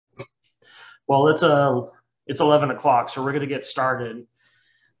Well, it's 11 o'clock, so we're going to get started.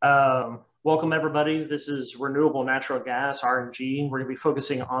 Welcome everybody. This is renewable natural gas, RNG. We're going to be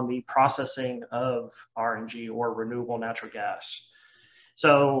focusing on the processing of RNG or renewable natural gas.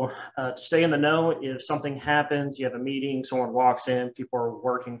 So to stay in the know, if something happens, you have a meeting, someone walks in, people are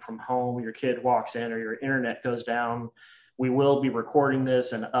working from home, your kid walks in or your internet goes down, we will be recording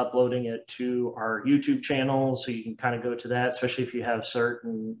this and uploading it to our YouTube channel. So you can kind of go to that, especially if you have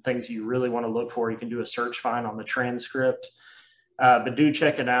certain things you really want to look for. You can do a search find on the transcript, but do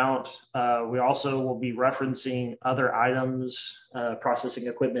check it out. We also will be referencing other items, processing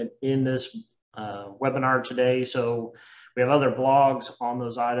equipment in this webinar today. So we have other blogs on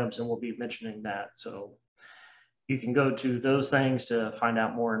those items and we'll be mentioning that. So you can go to those things to find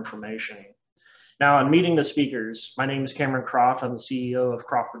out more information. Now, in meeting the speakers, my name is Cameron Croft. I'm the CEO of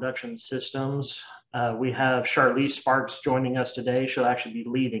Croft Production Systems. We have Charlize Sparks joining us today. She'll actually be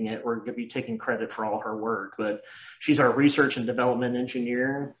leading it. We're going to be taking credit for all her work, but she's our research and development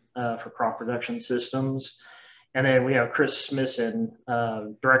engineer for Croft Production Systems. And then we have Chris Smithson,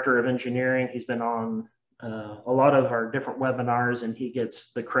 Director of Engineering. He's been on a lot of our different webinars, and he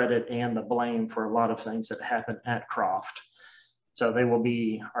gets the credit and the blame for a lot of things that happen at Croft. So they will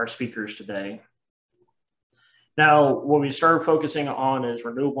be our speakers today. Now, what we started focusing on is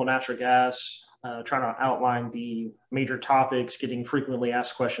renewable natural gas, trying to outline the major topics, getting frequently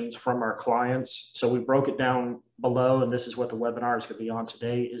asked questions from our clients. So we broke it down below, and this is what the webinar is going to be on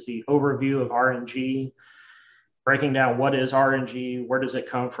today, is the overview of RNG, breaking down what is RNG, where does it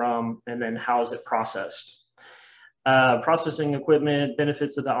come from, and then how is it processed. Processing equipment,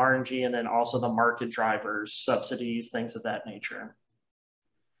 benefits of the RNG, and then also the market drivers, subsidies, things of that nature.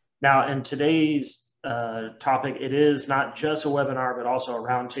 Now, in today's topic, it is not just a webinar, but also a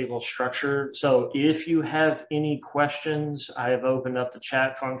roundtable structure. So if you have any questions, I have opened up the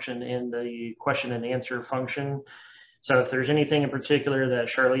chat function and the question and answer function. So if there's anything in particular that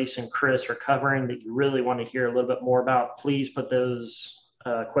Charlize and Chris are covering that you really want to hear a little bit more about, please put those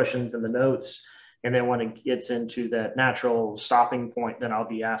questions in the notes. And then when it gets into that natural stopping point, then I'll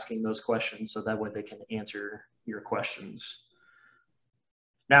be asking those questions so that way they can answer your questions.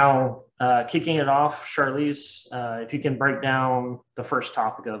 Now, kicking it off, Charlize, if you can break down the first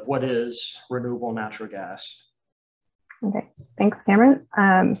topic of what is renewable natural gas. Okay, thanks, Cameron.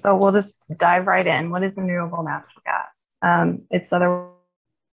 So we'll just dive right in. What is renewable natural gas? It's otherwise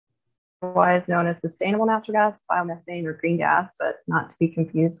known as sustainable natural gas, biomethane, or green gas, but not to be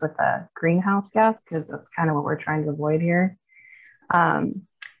confused with a greenhouse gas, because that's kind of what we're trying to avoid here.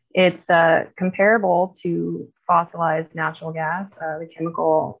 It's comparable to fossilized natural gas. The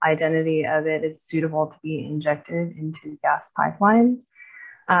chemical identity of it is suitable to be injected into gas pipelines.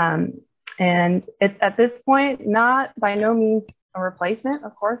 And it's at this point, not by no means a replacement,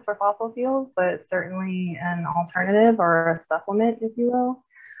 of course, for fossil fuels, but certainly an alternative or a supplement, if you will.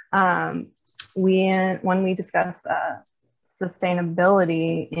 When we discuss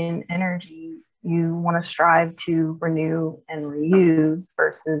sustainability in energy, you want to strive to renew and reuse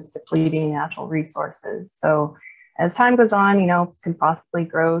versus depleting natural resources. So as time goes on, can possibly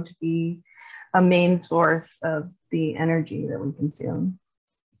grow to be a main source of the energy that we consume.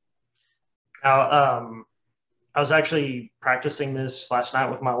 Now, I was actually practicing this last night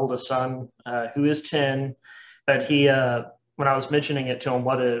with my oldest son, who is 10, but he, when I was mentioning it to him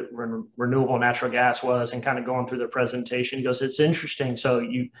what a renewable natural gas was and kind of going through the presentation, he goes, "It's interesting. So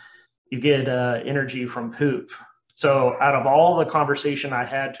you get energy from poop." So out of all the conversation I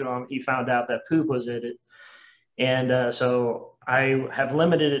had to him, he found out that poop was in it. And so I have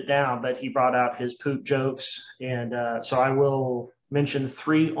limited it down, but he brought out his poop jokes. And so I will mention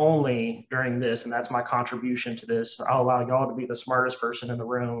 3 only during this, and that's my contribution to this. I'll allow y'all to be the smartest person in the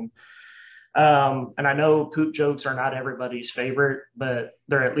room. And I know poop jokes are not everybody's favorite, but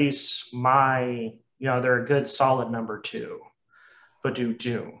they're at least they're a good solid number 2. But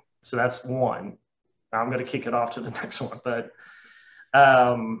do. So that's 1. I'm going to kick it off to the next one. But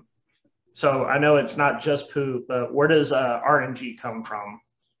so I know it's not just poop, but where does RNG come from?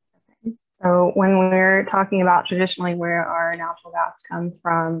 So when we're talking about traditionally where our natural gas comes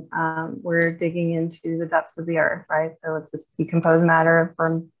from, we're digging into the depths of the earth, right? So it's this decomposed matter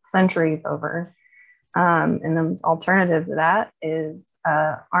from centuries over. And the alternative to that is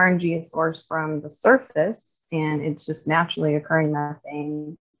RNG is sourced from the surface, and it's just naturally occurring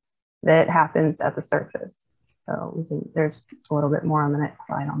methane that happens at the surface. So there's a little bit more on the next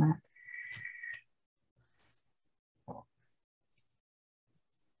slide on that.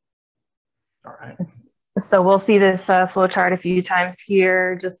 All right. So we'll see this flow chart a few times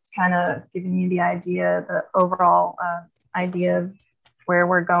here, just kind of giving you the idea, the overall idea of where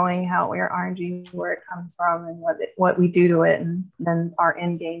we're going, how where RNG, where it comes from, and what we do to it, and then our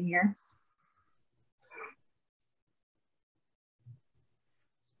end game here.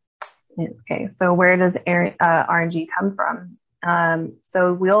 Okay, so where does RNG come from?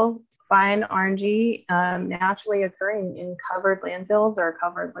 So we'll find RNG naturally occurring in covered landfills or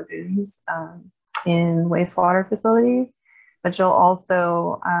covered lagoons in wastewater facilities, but you'll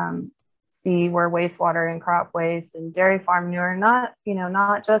also see where wastewater and crop waste and dairy farm manure, not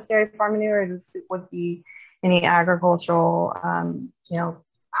just dairy farm manure, it would be any agricultural,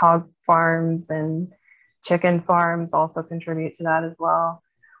 hog farms and chicken farms also contribute to that as well.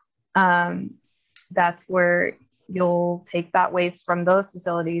 That's where you'll take that waste from those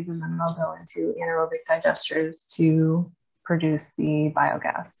facilities and then they'll go into anaerobic digesters to produce the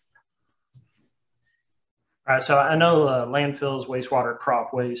biogas. All right, so I know landfills, wastewater,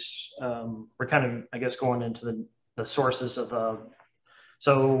 crop waste, we're kind of, I guess, going into the sources of,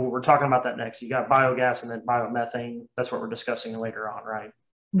 so we're talking about that next. You got biogas and then biomethane. That's what we're discussing later on, right?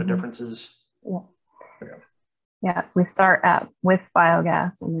 The differences. Yeah. Okay. Yeah, we start with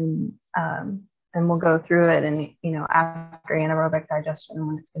biogas and we'll go through it, and after anaerobic digestion,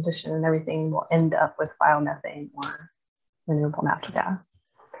 when it's conditioned and everything, we'll end up with biomethane or renewable natural gas.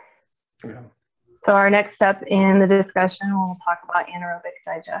 Yeah. So our next step in the discussion, we'll talk about anaerobic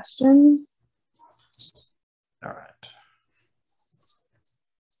digestion. All right.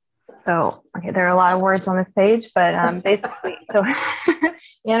 So, okay, there are a lot of words on this page, but basically, so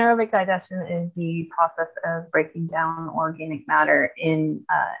anaerobic digestion is the process of breaking down organic matter in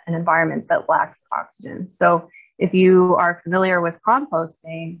an environment that lacks oxygen. So if you are familiar with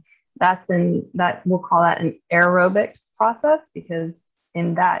composting, we'll call that an aerobic process, because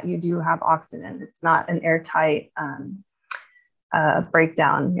in that you do have oxygen. It's not an airtight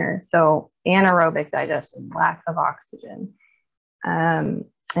breakdown here. So anaerobic digestion, lack of oxygen.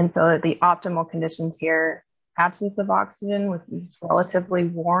 And so the optimal conditions here, absence of oxygen with relatively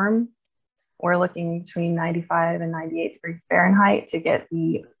warm, we're looking between 95 and 98 degrees Fahrenheit to get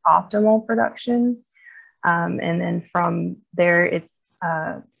the optimal production. And then from there,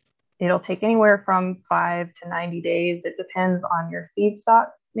 it'll take anywhere from 5 to 90 days. It depends on your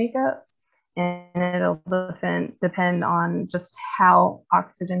feedstock makeup, and it'll depend on just how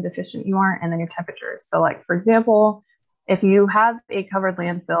oxygen deficient you are and then your temperature. So like, for example, if you have a covered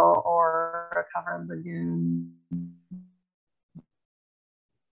landfill or a covered lagoon.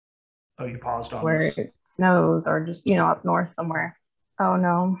 Oh, you paused on where this. it snows, or just, up north somewhere. Oh,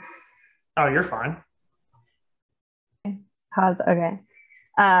 no. Oh, you're fine. Okay.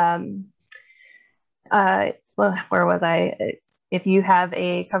 Well, where was I? If you have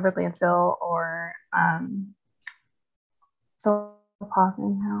a covered landfill or, so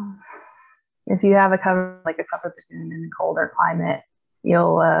pausing now. If you have a covered lagoon in a colder climate,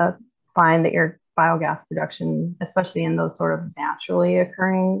 you'll find that your biogas production, especially in those sort of naturally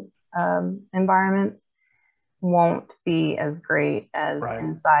occurring environments, won't be as great as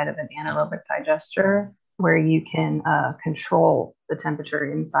inside of an anaerobic digester, where you can control the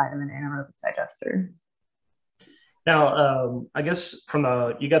temperature inside of an anaerobic digester. Now, I guess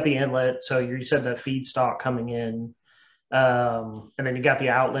you got the inlet, so you said the feedstock coming in, and then you got the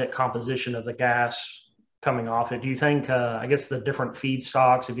outlet composition of the gas coming off it. Do you think, I guess the different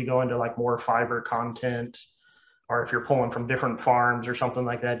feedstocks, if you go into like more fiber content, or if you're pulling from different farms or something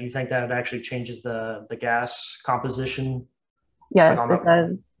like that, do you think that it actually changes the gas composition? Yes, it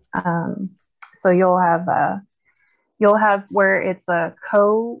does. So you'll have where it's a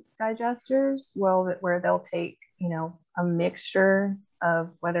co-digesters, where they'll take, a mixture of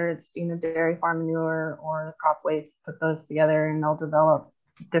whether it's, dairy farm manure or crop waste, put those together, and they'll develop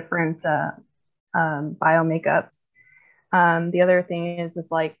different biomakeups. The other thing is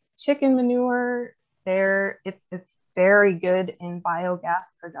like chicken manure. It's very good in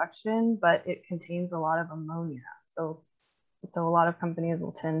biogas production, but it contains a lot of ammonia. So a lot of companies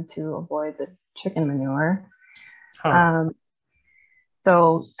will tend to avoid the chicken manure. Huh.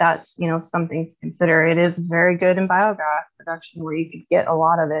 So that's, something to consider. It is very good in biogas production, where you could get a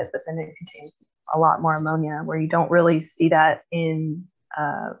lot of it, but then it contains a lot more ammonia, where you don't really see that in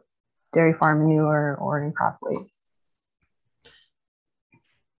dairy farm manure or in crop waste.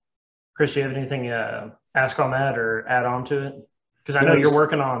 Chris, do you have anything to ask on that or add on to it? Because I know you're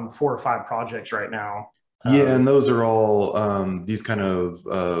working on 4 or 5 projects right now. Yeah, and those are all these kind of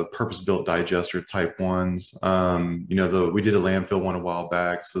purpose-built digester type ones. We did a landfill one a while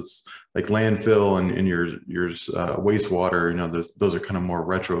back, so it's like landfill and your wastewater. Those are kind of more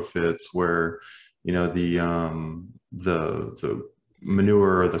retrofits where the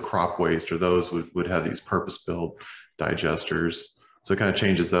manure or the crop waste or those would have these purpose-built digesters. So it kind of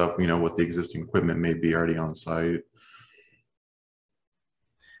changes up, what the existing equipment may be already on site.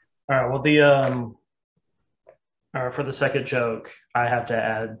 All right. Well, for the second joke, I have to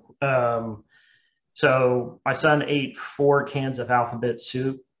add. So my son ate 4 cans of alphabet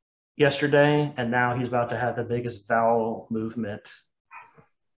soup yesterday, and now he's about to have the biggest bowel movement.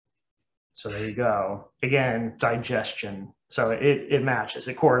 So there you go. Again, digestion. So it matches.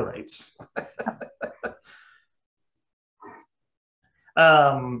 It correlates.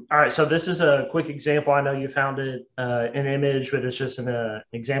 All right, so this is a quick example. I know you found it an image, but it's just an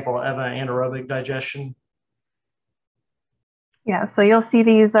example of anaerobic digestion. Yeah, so you'll see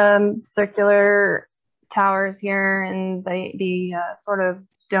these circular towers here and the sort of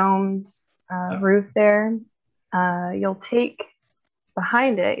domed roof there. You'll take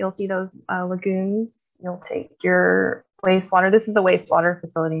behind it, you'll see those lagoons. You'll take your wastewater. This is a wastewater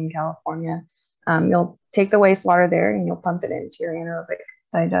facility in California. You'll take the wastewater there and you'll pump it into your anaerobic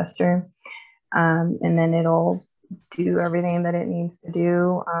digester. And then it'll do everything that it needs to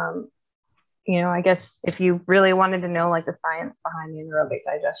do. I guess if you really wanted to know like the science behind anaerobic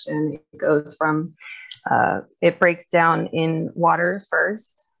digestion, it goes from, it breaks down in water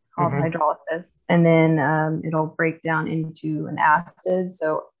first, called hydrolysis, and then it'll break down into an acid,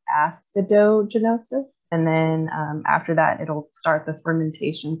 so acidogenosis. And then after that, it'll start the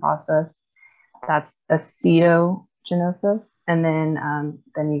fermentation process. That's acetogenesis. And then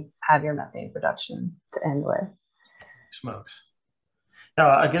you have your methane production to end with. Smokes. Now,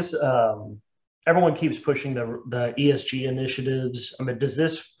 I guess everyone keeps pushing the ESG initiatives. I mean, does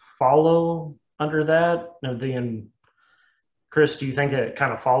this follow under that? Chris, do you think it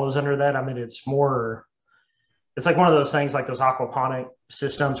kind of follows under that? I mean, it's like one of those things like those aquaponic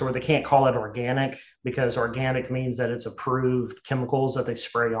systems where they can't call it organic because organic means that it's approved chemicals that they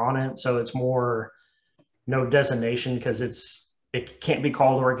spray on it. So it's more no designation because it can't be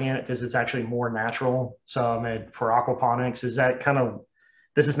called organic because it's actually more natural. So I mean, for aquaponics, is that kind of,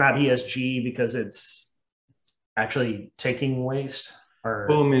 this is not ESG because it's actually taking waste?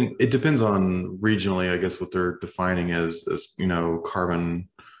 Well, I mean, it depends on regionally, I guess, what they're defining as carbon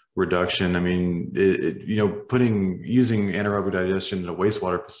reduction. I mean, using anaerobic digestion in a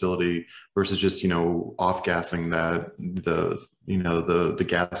wastewater facility versus just, off-gassing that, the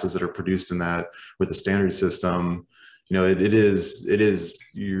gases that are produced in that with a standard system, you're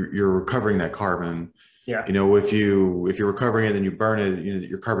recovering that carbon. Yeah. If you're recovering it and you burn it,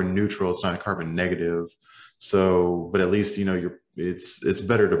 you're carbon neutral. It's not carbon negative. So, but at least, it's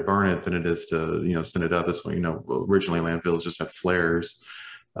better to burn it than it is to, send it up. That's when, originally landfills just had flares.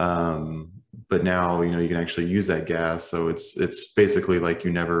 But now, you can actually use that gas. So it's basically like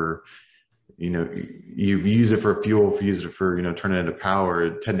you never, you use it for fuel, if you use it for, turn it into power.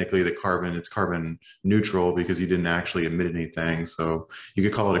 Technically it's carbon neutral because you didn't actually emit anything. So you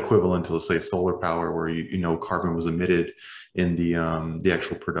could call it equivalent to, let's say, solar power, where carbon was emitted in the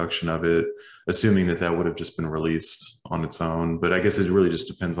actual production of it, assuming that would have just been released on its own. But I guess it really just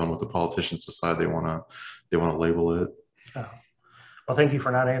depends on what the politicians decide they want to label it. Oh. Well, thank you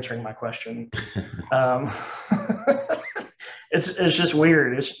for not answering my question. It's just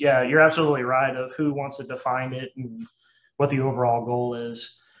weird. You're absolutely right of who wants to define it and what the overall goal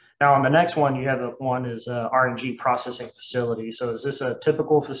is. Now, on the next one, you have one is RNG processing facility. So is this a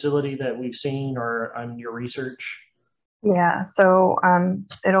typical facility that we've seen or on your research? Yeah, so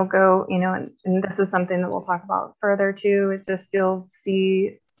it'll go, and this is something that we'll talk about further too. It's just you'll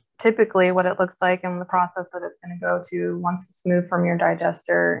see typically what it looks like and the process that it's going to go to once it's moved from your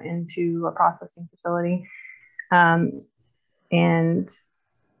digester into a processing facility.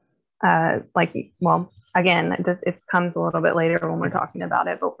 Again, it comes a little bit later when we're talking about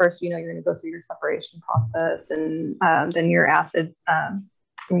it. But first, you're going to go through your separation process, and then your acid,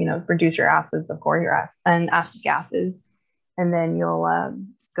 reduce your acids, of course, and acid gases, and then you'll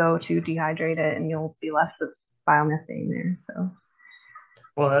go to dehydrate it, and you'll be left with biomethane there. So,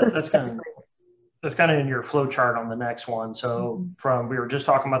 well, that's kind of in your flow chart on the next one. So, we were just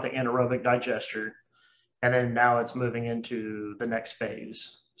talking about the anaerobic digester. And then now it's moving into the next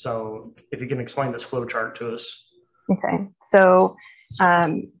phase. So if you can explain this flow chart to us. Okay. So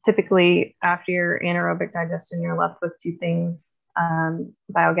typically after your anaerobic digestion, you're left with two things,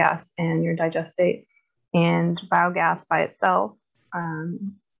 biogas and your digestate. And biogas by itself,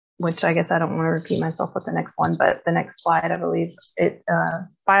 which I guess I don't want to repeat myself with the next one, but the next slide, I believe,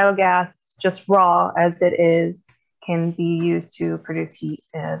 biogas, just raw as it is, can be used to produce heat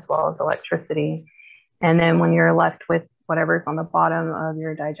as well as electricity. And then when you're left with whatever's on the bottom of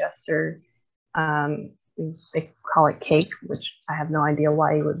your digester, they call it cake, which I have no idea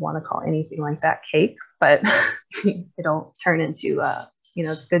why you would want to call anything like that cake, but it'll turn into,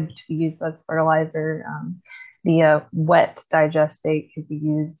 it's good to be used as fertilizer. The wet digestate could be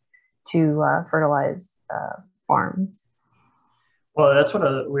used to fertilize farms. Well, that's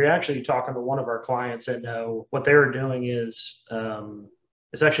what we're actually talking to one of our clients, and what they were doing is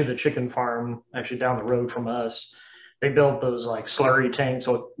it's actually the chicken farm actually down the road from us. They built those like slurry tanks,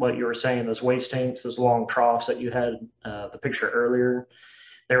 what you were saying, those waste tanks, those long troughs that you had the picture earlier.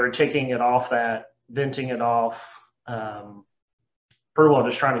 They were taking it off that, venting it off, pretty well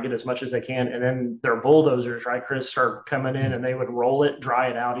just trying to get as much as they can. And then their bulldozers, right, Chris, start coming in and they would roll it, dry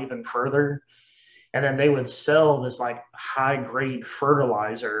it out even further. And then they would sell this like high grade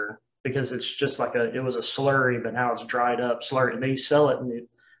fertilizer because it's just like it was a slurry, but now it's dried up slurry. And they sell it, and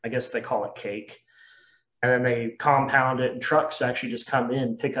I guess they call it cake. And then they compound it, and trucks actually just come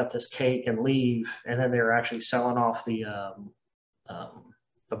in, pick up this cake and leave. And then they're actually selling off the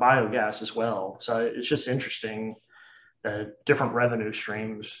biogas as well. So it's just interesting, different revenue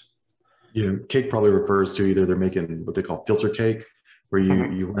streams. Yeah, cake probably refers to either they're making what they call filter cake, where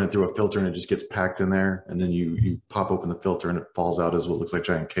you run it through a filter and it just gets packed in there, and then you pop open the filter and it falls out as what looks like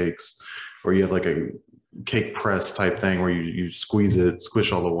giant cakes. Or you have like a cake press type thing where you squeeze it,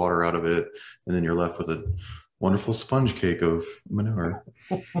 squish all the water out of it, and then you're left with a wonderful sponge cake of manure.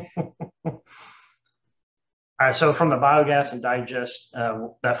 All right, so from the biogas and digest,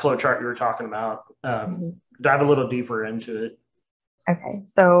 that flow chart you were talking about, dive a little deeper into it. Okay,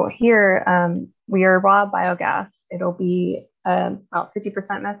 so here we are raw biogas. It'll be about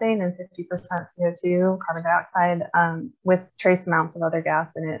 50% methane and 50% CO2, carbon dioxide, with trace amounts of other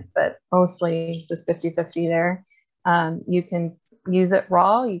gas in it, but mostly just 50-50 there. You can use it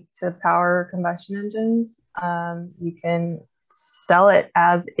raw to power combustion engines. You can sell it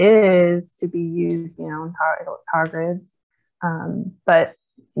as is to be used, in power grids. But,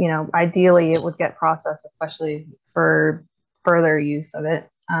 ideally it would get processed, especially for further use of it.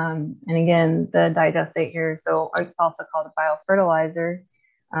 And again, the digestate here, so it's also called a biofertilizer.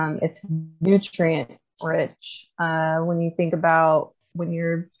 It's nutrient rich. When you think about when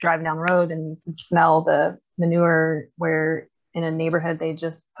you're driving down the road and you can smell the manure, where in a neighborhood they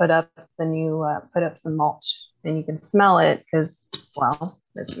just put up some mulch, and you can smell it because, well,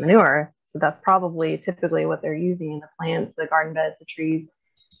 it's manure. So that's probably typically what they're using in the plants, the garden beds, the trees,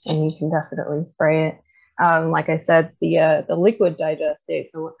 and you can definitely spray it. Like I said, the liquid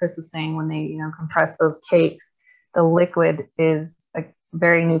digestate. So what Chris was saying, when they compress those cakes, the liquid is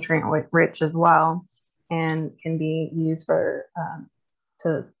very nutrient rich as well, and can be used for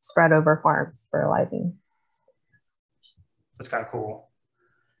to spread over farms, fertilizing. That's kind of cool.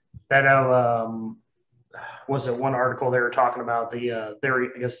 That was it one article they were talking about they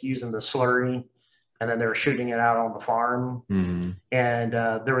were, I guess, using the slurry, and then they were shooting it out on the farm, and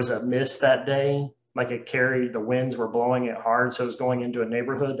there was a mist that day. Like the winds were blowing it hard. So it was going into a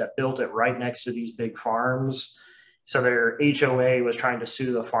neighborhood that built it right next to these big farms. So their HOA was trying to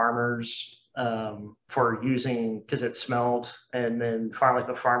sue the farmers for using, because it smelled. And then finally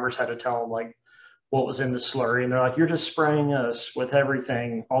the farmers had to tell them like what was in the slurry. And they're like, you're just spraying us with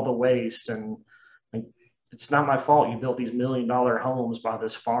everything, all the waste. And like, it's not my fault. You built these $1 million homes by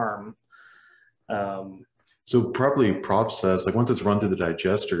this farm. So properly processed, like once it's run through the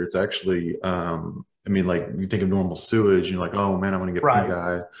digester, it's actually, like you think of normal sewage and you're like, oh man, I'm going to get pink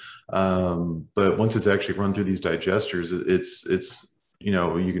eye. But once it's actually run through these digesters, it's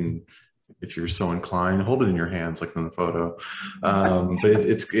you can, if you're so inclined, hold it in your hands like in the photo. But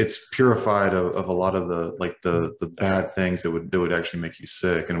it's purified of a lot of the bad things that would actually make you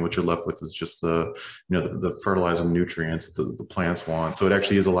sick, and what you're left with is just the fertilizer nutrients that the plants want. So it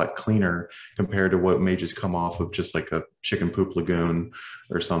actually is a lot cleaner compared to what may just come off of just like a chicken poop lagoon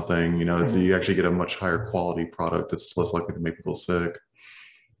or something. You actually get a much higher quality product that's less likely to make people sick.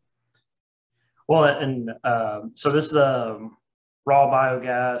 Well, and so this is the raw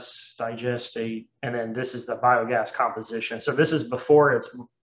biogas, digestate, and then this is the biogas composition. So this is before it's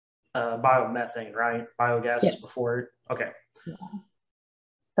biomethane, right? Biogas is before it. Okay. Yeah.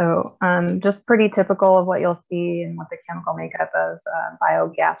 So just pretty typical of what you'll see and what the chemical makeup of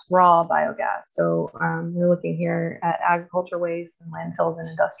biogas, raw biogas. So we're looking here at agriculture waste and landfills and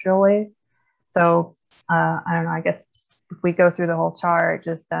industrial waste. So I don't know, I guess if we go through the whole chart,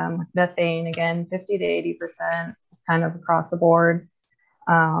 just methane, again, 50 to 80%. Kind of across the board.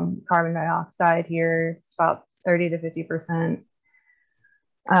 Carbon dioxide here, it's about 30 to 50%.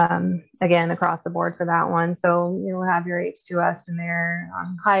 Again, across the board for that one. So you'll have your H2S in there,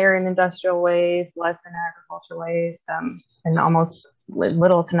 higher in industrial waste, less in agricultural waste, and almost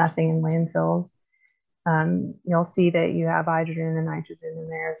little to nothing in landfills. You'll see that you have hydrogen and nitrogen in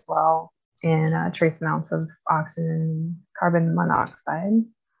there as well, and trace amounts of oxygen and carbon monoxide.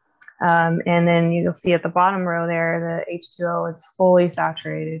 And then you'll see at the bottom row there, the H2O is fully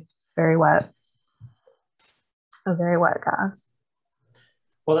saturated. It's very wet, a very wet gas.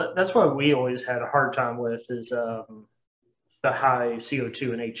 Well, that's what we always had a hard time with is the high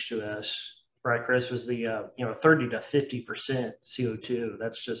CO2 and H2S, right, Chris? Was the 30 to 50% CO2.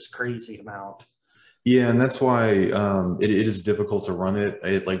 That's just crazy amount. Yeah, and that's why it is difficult to run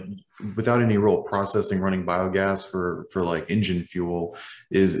it. Like without any real processing, running biogas for like engine fuel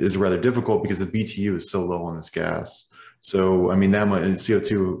is rather difficult because the BTU is so low on this gas. So I mean that much, and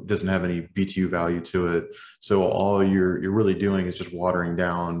CO2 doesn't have any BTU value to it. So all you're really doing is just watering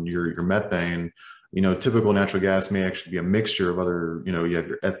down your methane. Typical natural gas may actually be a mixture of other, you have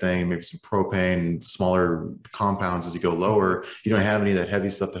your ethane, maybe some propane, smaller compounds as you go lower. You don't have any of that heavy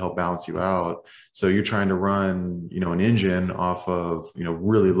stuff to help balance you out. So you're trying to run, an engine off of,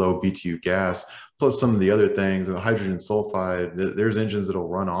 really low BTU gas, plus some of the other things, hydrogen sulfide. There's engines that'll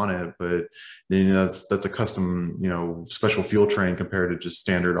run on it, but then that's a custom, special fuel train compared to just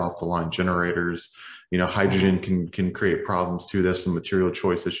standard off the line generators. Hydrogen can create problems too. There's some material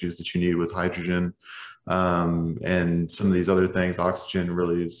choice issues that you need with hydrogen. And some of these other things, oxygen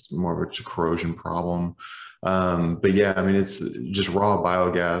really is more of a corrosion problem. But yeah, I mean, it's just raw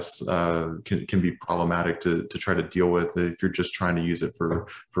biogas can be problematic to try to deal with if you're just trying to use it for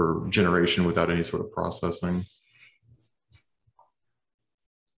generation without any sort of processing.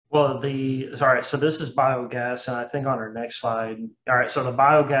 Well, so this is biogas, and I think on our next slide, all right, so the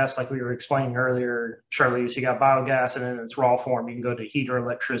biogas, like we were explaining earlier, Charlize, you got biogas, and in its raw form, you can go to heat or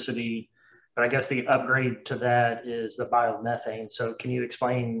electricity, but I guess the upgrade to that is the biomethane. So can you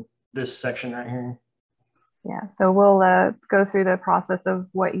explain this section right here? Yeah, so we'll go through the process of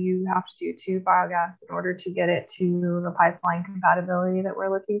what you have to do to biogas in order to get it to the pipeline compatibility that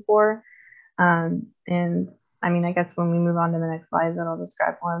we're looking for. And I mean, I guess when we move on to the next slide, then I'll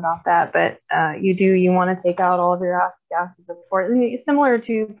describe more about that. But you want to take out all of your acid gases, of course. Similar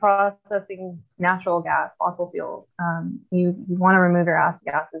to processing natural gas, fossil fuels. You want to remove your acid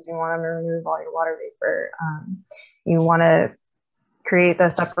gases. You want to remove all your water vapor. You want to create the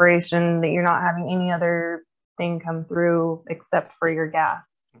separation that you're not having any other thing come through except for your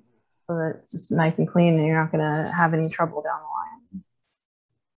gas. So that it's just nice and clean and you're not going to have any trouble down the line.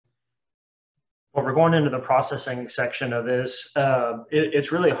 Well, we're going into the processing section of this.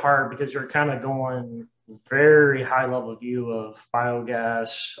 It's really hard because you're kind of going very high level view of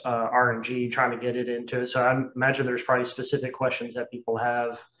biogas, RNG, trying to get it into it. So I imagine there's probably specific questions that people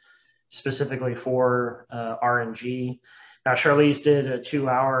have specifically for RNG. Now, Charlize did a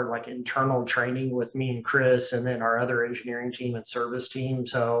 2-hour internal training with me and Chris, and then our other engineering team and service team.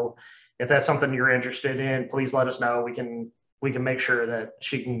 So if that's something you're interested in, please let us know. We can make sure that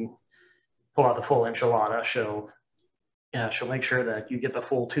she can pull out the full enchilada. She'll make sure that you get the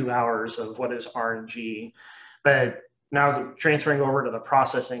full 2 hours of what is RNG. But now transferring over to the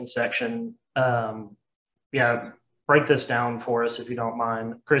processing section, break this down for us if you don't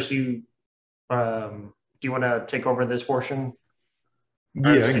mind. Chris, do you want to take over this portion?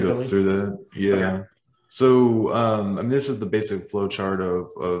 Yeah, I can go through that. Yeah. Okay. So, this is the basic flow chart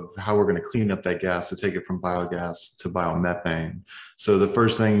of how we're going to clean up that gas to take it from biogas to biomethane. So the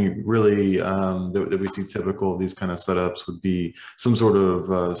first thing really that we see typical of these kind of setups would be some sort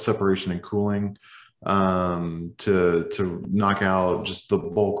of separation and cooling to knock out just the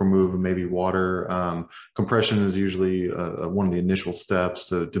bulk remove and maybe water. Compression is usually one of the initial steps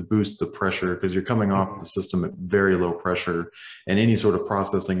to boost the pressure because you're coming off the system at very low pressure, and any sort of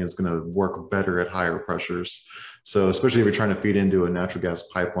processing is going to work better at higher pressures. So especially if you're trying to feed into a natural gas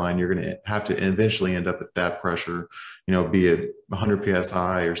pipeline, you're going to have to eventually end up at that pressure, be it 100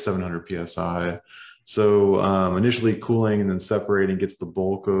 psi or 700 psi. So initially cooling and then separating gets the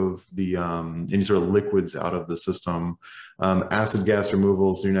bulk of the any sort of liquids out of the system. Acid gas removal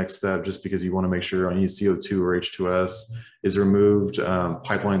is your next step, just because you want to make sure any CO2 or H2S is removed.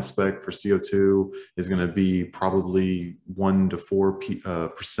 Pipeline spec for CO2 is going to be probably 1 to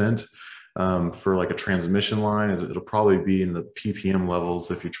 4%. For like a transmission line, it'll probably be in the ppm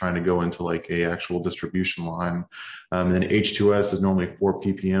levels if you're trying to go into like a actual distribution line. And then H2S is normally 4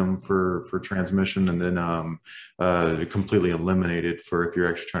 ppm for transmission, and then completely eliminated for if you're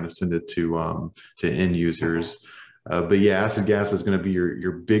actually trying to send it to end users. But yeah, acid gas is going to be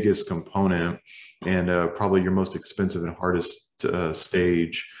your biggest component, and probably your most expensive and hardest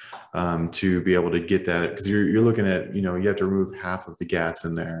stage to be able to get that, because you're looking at, you have to remove half of the gas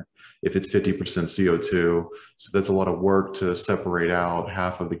in there if it's 50% CO2. So that's a lot of work to separate out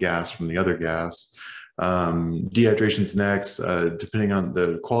half of the gas from the other gas. Dehydration's next. Depending on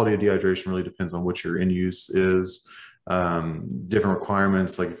the quality of dehydration, really depends on what your end use is. Different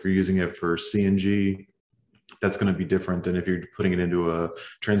requirements, like if you're using it for CNG, that's going to be different than if you're putting it into a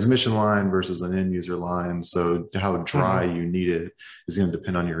transmission line versus an end user line. So how dry you need it is going to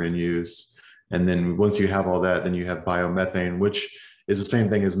depend on your end use. And then once you have all that, then you have biomethane, which is the same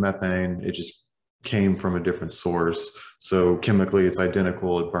thing as methane. It just came from a different source. So chemically it's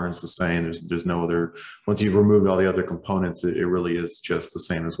identical. It burns the same. There's no other, once you've removed all the other components, it really is just the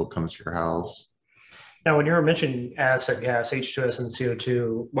same as what comes to your house. Now, when you were mentioning acid gas, H2S and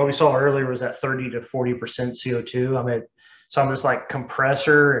CO2, what we saw earlier was that 30 to 40% CO2. I mean, so on this like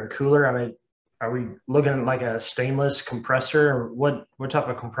compressor and cooler, I mean, are we looking at like a stainless compressor? Or what type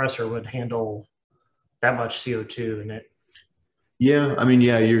of compressor would handle that much CO2 in it? Yeah, I mean,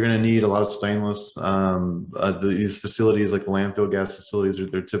 yeah, you're going to need a lot of stainless. These facilities, like the landfill gas facilities,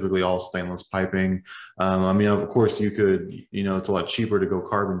 they're typically all stainless piping. I mean, of course, you could, it's a lot cheaper to go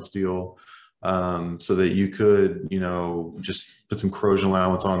carbon steel, so that you could, just put some corrosion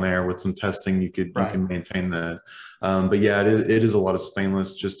allowance on there with some testing. You can maintain that. But yeah, it is a lot of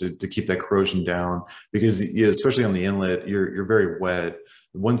stainless just to keep that corrosion down, because especially on the inlet, you're very wet.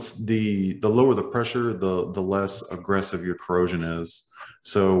 Once the lower the pressure, the less aggressive your corrosion is.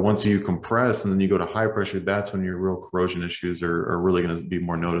 So once you compress and then you go to high pressure, that's when your real corrosion issues are really going to be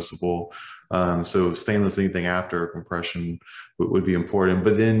more noticeable. So stainless, anything after compression would be important.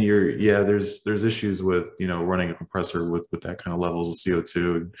 But then there's issues with, running a compressor with that kind of levels of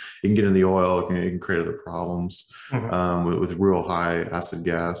CO2. It can get in the oil, it can create other problems with real high acid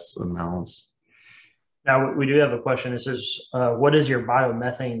gas amounts. Now, we do have a question. It says, what is your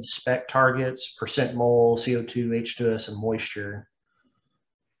biomethane spec targets, percent mole, CO2, H2S, and moisture?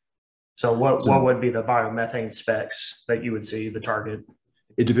 So what would be the biomethane specs that you would see, the target?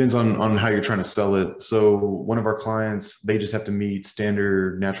 It depends on how you're trying to sell it. So one of our clients, they just have to meet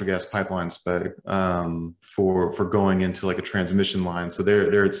standard natural gas pipeline spec for going into like a transmission line. So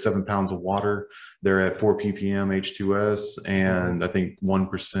they're at 7 pounds of water. They're at 4 ppm H2S and I think 1%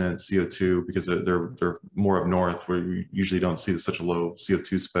 CO2, because they're more up north where you usually don't see such a low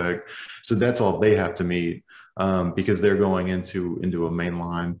CO2 spec. So that's all they have to meet. Because they're going into a main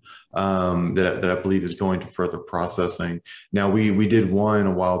line that I believe is going to further processing. Now we did one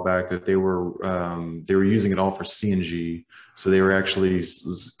a while back that they were using it all for CNG, so they were actually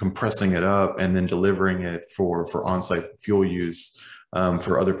compressing it up and then delivering it for on-site fuel use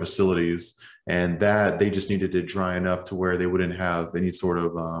for other facilities, and that they just needed to dry enough to where they wouldn't have any sort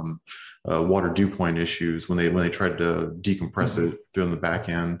of water dew point issues when they tried to decompress it through on the back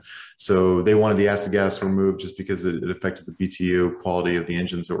end. So they wanted the acid gas removed just because it affected the BTU quality of the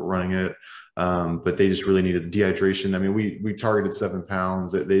engines that were running it. But they just really needed the dehydration. I mean, we targeted 7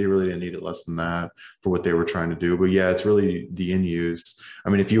 pounds. They really didn't need it less than that for what they were trying to do. But yeah, it's really the end use.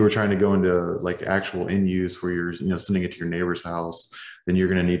 I mean, if you were trying to go into like actual end use where you're sending it to your neighbor's house, then you're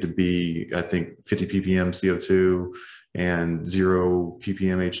going to need to be, I think, 50 ppm CO2 and 0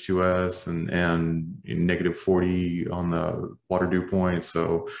 ppm H2S and negative 40 on the water dew point.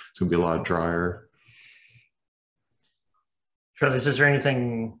 So it's going to be a lot drier. Charlie, is there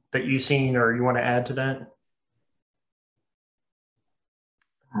anything that you've seen or you want to add to that?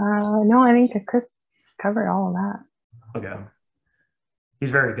 No, I think Chris covered all of that. Okay. He's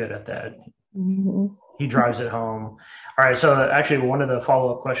very good at that. He drives it home. All right. So actually, one of the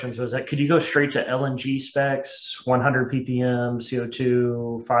follow-up questions was that could you go straight to LNG specs, 100 ppm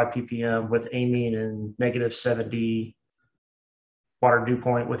CO2, 5 ppm with amine and negative 70 water dew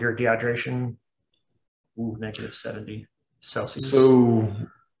point with your dehydration? Ooh, negative 70 Celsius. So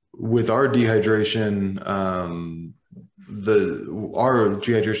with our dehydration, our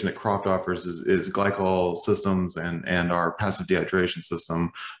dehydration that Croft offers is glycol systems and our passive dehydration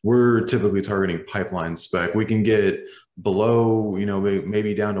system. We're typically targeting pipeline spec. We can get below,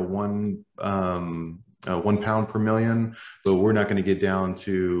 maybe down to 1 pound per million, but we're not going to get down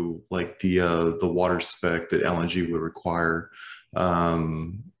to like the water spec that LNG would require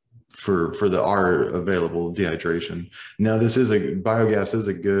for our available dehydration. Now, biogas is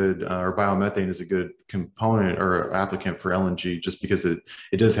a good, or biomethane is a good component or applicant for LNG, just because it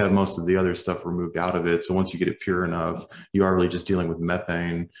does have most of the other stuff removed out of it. So once you get it pure enough, you are really just dealing with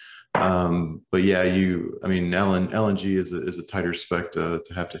methane. But yeah, LNG is a tighter spec to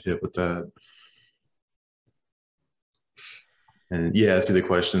have to hit with that. And yeah, I see the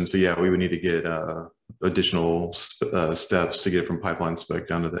question. So yeah, we would need to get additional steps to get from pipeline spec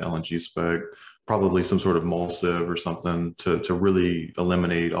down to the LNG spec, probably some sort of mole sieve or something to really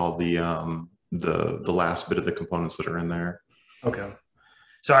eliminate all the last bit of the components that are in there. Okay.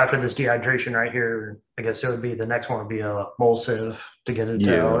 So after this dehydration right here, I guess it would be the next one would be a mole sieve to get it to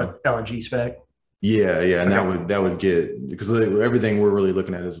Yeah. LNG spec. Yeah, and Okay. that would get, because everything we're really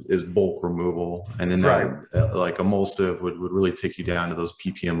looking at is bulk removal, and then Right. that like emulsive would really take you down to those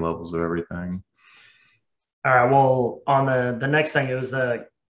ppm levels of everything. All right. Well, on the next thing, it was the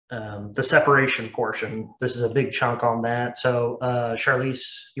separation portion. This is a big chunk on that. So, Charlize,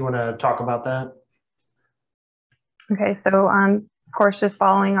 you want to talk about that? Okay, so of course, just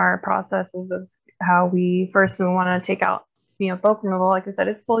following our processes of how we want to take out, bulk removal. Like I said,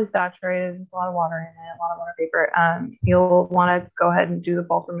 it's fully saturated. There's a lot of water in it, a lot of water vapor. You'll want to go ahead and do the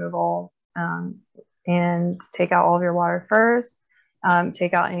bulk removal and take out all of your water first.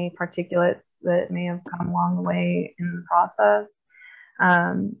 Take out any particulates that may have come along the way in the process.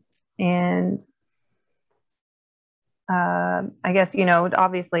 I guess,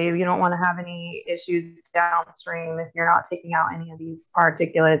 obviously you don't want to have any issues downstream if you're not taking out any of these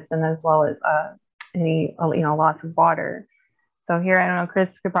particulates, and as well as any, lots of water. So here, I don't know,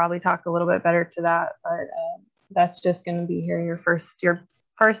 Chris could probably talk a little bit better to that, but that's just going to be here your first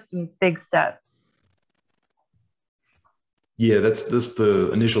big step. Yeah, that's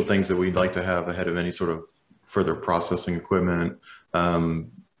the initial things that we'd like to have ahead of any sort of further processing equipment.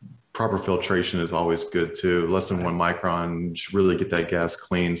 Proper filtration is always good too. Less than 1 micron, just really get that gas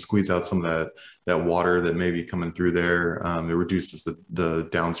clean, squeeze out some of that water that may be coming through there. It reduces the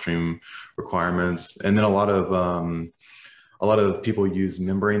downstream requirements. And then a lot of people use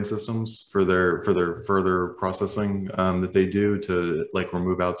membrane systems for their further processing that they do to like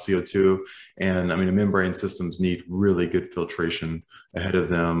remove out CO2. And I mean, the membrane systems need really good filtration ahead of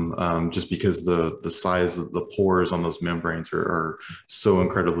them, just because the size of the pores on those membranes are so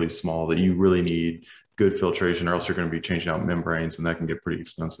incredibly small that you really need good filtration, or else you're going to be changing out membranes, and that can get pretty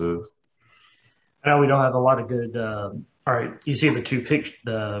expensive. I know we don't have a lot of good. All right, you see the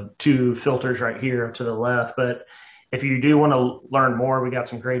two filters right here to the left, but if you do want to learn more, we got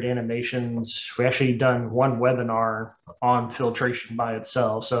some great animations. We actually done one webinar on filtration by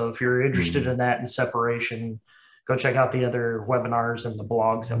itself. So if you're interested in that and separation, go check out the other webinars and the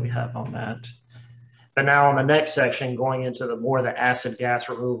blogs that we have on that. But now on the next section, going into the acid gas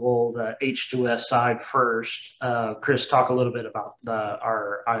removal, the H2S side first, Chris, talk a little bit about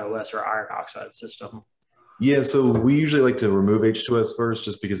our IOS or iron oxide system. Yeah, so we usually like to remove H2S first,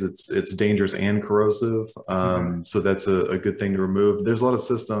 just because it's dangerous and corrosive. So that's a good thing to remove. There's a lot of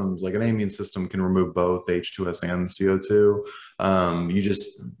systems, like an amine system can remove both H2S and CO2.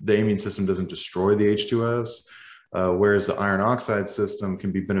 The amine system doesn't destroy the H2S. Whereas the iron oxide system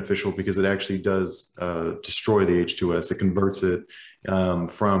can be beneficial because it actually does destroy the H2S. It converts it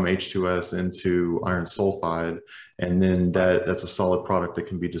from H2S into iron sulfide, and then that's a solid product that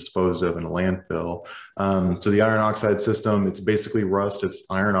can be disposed of in a landfill. So the iron oxide system, it's basically rust. It's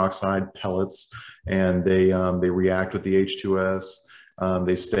iron oxide pellets, and they react with the H2S.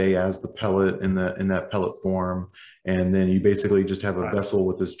 They stay as the pellet in that pellet form, and then you basically just have a vessel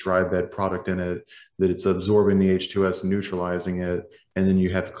with this dry bed product in it that it's absorbing the H2S, neutralizing it, and then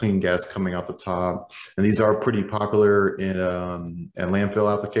you have clean gas coming out the top. And these are pretty popular in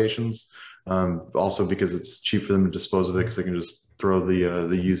landfill applications, also because it's cheap for them to dispose of it, because they can just throw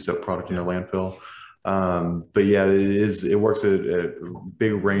the used up product in their landfill. But yeah, it works at a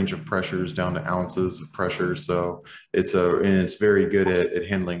big range of pressures down to ounces of pressure. So it's very good at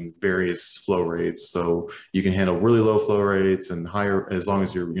handling various flow rates. So you can handle really low flow rates and higher, as long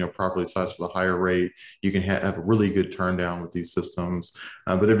as you're properly sized for the higher rate. You can have a really good turn down with these systems,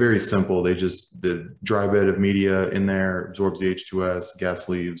 but they're very simple. The dry bed of media in there absorbs the H2S, gas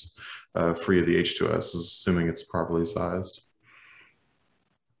leaves free of the H2S, assuming it's properly sized.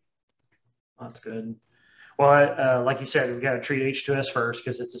 That's good. Well, like you said, we got to treat H2S first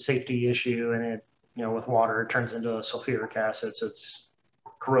because it's a safety issue, and it, with water, it turns into a sulfuric acid, so it's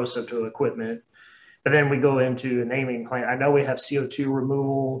corrosive to equipment. But then we go into an amine plant. I know we have CO2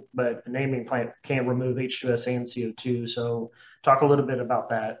 removal, but an amine plant can't remove H2S and CO2. So talk a little bit about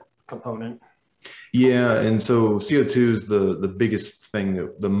that component. Yeah, and so CO2 is the biggest thing,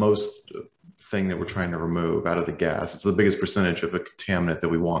 the most thing that we're trying to remove out of the gas. It's the biggest percentage of a contaminant that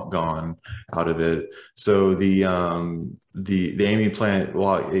we want gone out of it. So the amine plant,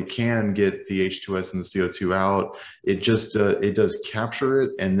 while it can get the H2S and the CO2 out, it does capture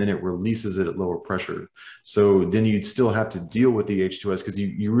it, and then it releases it at lower pressure. So then you'd still have to deal with the H2S, because you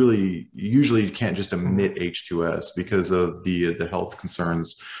usually can't just emit H2S because of the health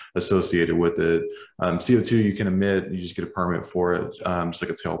concerns associated with it. CO2 you can emit, you just get a permit for it, just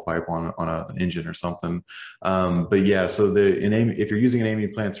like a tailpipe on an engine or something. But yeah, so if you're using an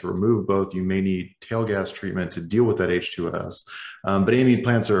amine plant to remove both, you may need tail gas treatment to deal with that H2S H2S. But amine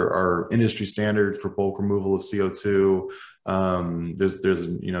plants are industry standard for bulk removal of CO2. There's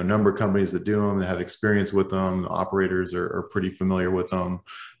a number of companies that do them, that have experience with them. Operators are pretty familiar with them.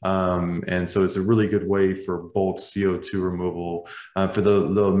 And so it's a really good way for bulk CO2 removal. For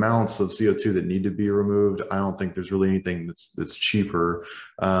the amounts of CO2 that need to be removed, I don't think there's really anything that's cheaper,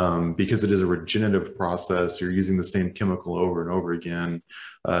 because it is a regenerative process. You're using the same chemical over and over again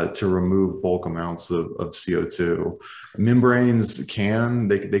to remove bulk amounts of CO2. Membranes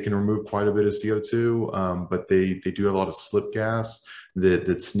they can remove quite a bit of CO2, but they do have a lot of slip gas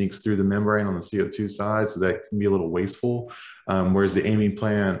that sneaks through the membrane on the CO2 side, so that can be a little wasteful. Whereas the amine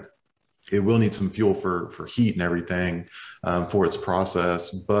plant, it will need some fuel for heat and everything for its process,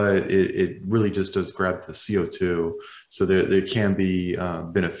 but it really just does grab the CO2. So there can be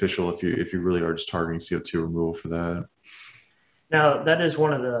beneficial if you really are just targeting CO2 removal for that. Now, that is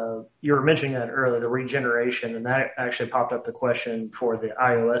one of you were mentioning that earlier, the regeneration, and that actually popped up the question for the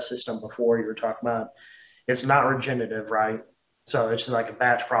iOS system before. You were talking about it's not regenerative, right? So it's like a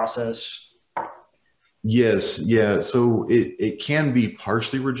batch process. Yes, yeah. So it can be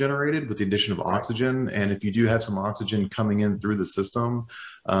partially regenerated with the addition of oxygen. And if you do have some oxygen coming in through the system,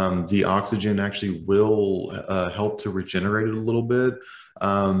 the oxygen actually will help to regenerate it a little bit.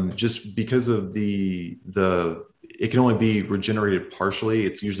 Just because of it can only be regenerated partially.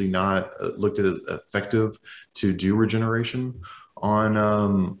 It's usually not looked at as effective to do regeneration on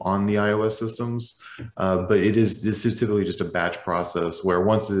the iOS systems, but this is typically just a batch process where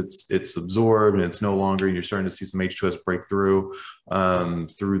once it's absorbed and it's no longer, and you're starting to see some H2S break through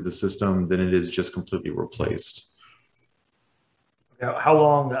the system, then it is just completely replaced. How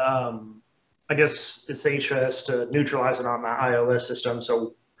long? I guess it's H2S to neutralize it on the iOS system.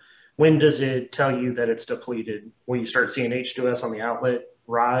 So when does it tell you that it's depleted? Will you start seeing H2S on the outlet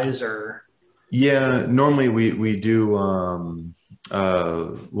rise, or? Yeah, normally we do.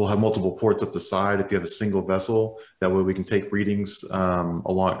 We'll have multiple ports up the side if you have a single vessel. That way we can take readings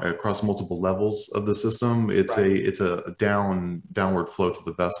across multiple levels of the system. It's a downward flow to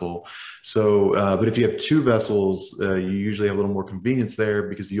the vessel. So, but if you have two vessels, you usually have a little more convenience there,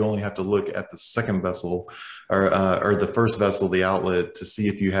 because you only have to look at the second vessel or the first vessel, the outlet, to see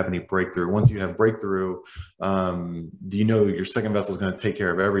if you have any breakthrough. Once you have breakthrough, your second vessel is going to take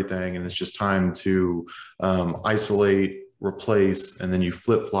care of everything, and it's just time to isolate, replace, and then you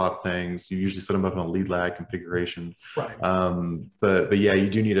flip-flop things. You usually set them up in a lead lag configuration. Right. But yeah, you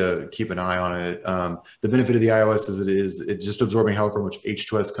do need to keep an eye on it. The benefit of the iOS is it's just absorbing however much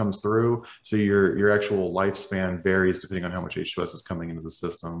H2S comes through. So your actual lifespan varies depending on how much H2S is coming into the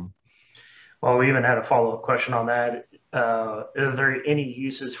system. Well, we even had a follow-up question on that. Are there any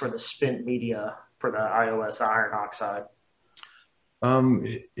uses for the spent media for the iOS iron oxide?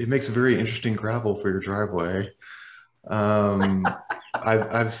 It makes a very interesting gravel for your driveway.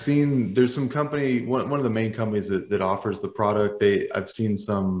 I've seen there's some company, one of the main companies that offers the product. I've seen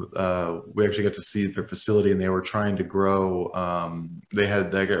some, we actually got to see their facility, and they were trying to grow, they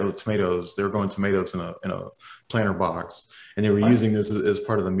got tomatoes. They were growing tomatoes in a planter box, and they were using this as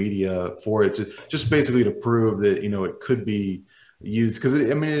part of the media for it, just basically to prove that, it could be used, because it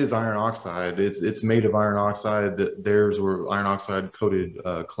is iron oxide. It's made of iron oxide. Theirs were iron oxide coated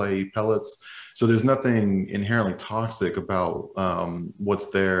clay pellets. So there's nothing inherently toxic about what's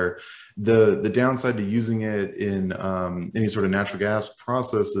there. The downside to using it in any sort of natural gas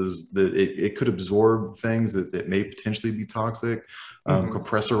process is that it could absorb things that may potentially be toxic.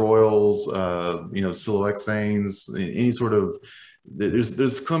 Compressor oils, siloxanes, any sort of,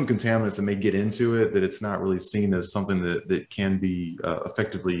 there's some contaminants that may get into it that it's not really seen as something that can be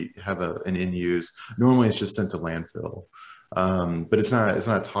effectively have an end use. Normally it's just sent to landfill. But it's not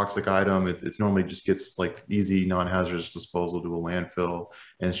a toxic item. It's normally just gets like easy non-hazardous disposal to a landfill,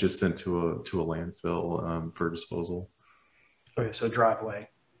 and it's just sent to a landfill for disposal. Okay, so driveway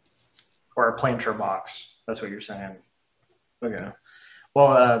or a planter box. That's what you're saying. Okay.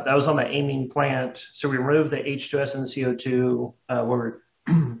 Well, that was on the amine plant. So we removed the H2S and the CO2. What we were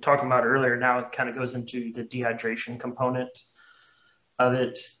talking about earlier. Now it kind of goes into the dehydration component of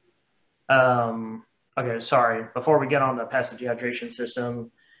it. Okay, sorry. Before we get on the passive dehydration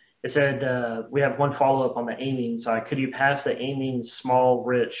system, it said we have one follow-up on the amine side. Could you pass the amine small,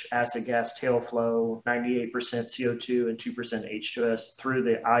 rich acid gas tail flow, 98% CO2 and 2% H2S through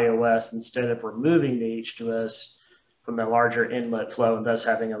the iOS instead of removing the H2S from the larger inlet flow and thus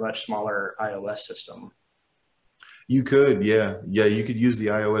having a much smaller iOS system? You could, yeah. You could use the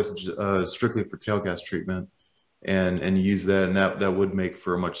iOS strictly for tail gas treatment. And use that, and that would make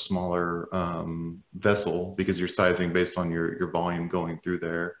for a much smaller vessel, because you're sizing based on your volume going through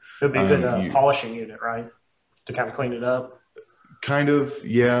there. It would be a good polishing unit, right? to kind of clean it up? Kind of,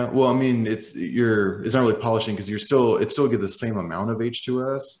 yeah. Well, I mean, it's not really polishing because it still get the same amount of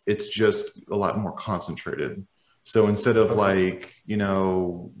H2S. It's just a lot more concentrated. So instead of like,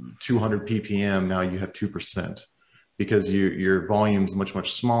 200 ppm, now you have 2% because your volume's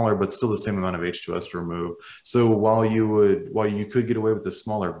much smaller, but still the same amount of H2S to remove. So while you could get away with a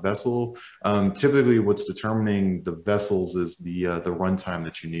smaller vessel, typically what's determining the vessels is the runtime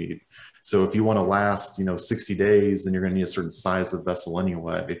that you need. So if you want to last, 60 days, then you're going to need a certain size of vessel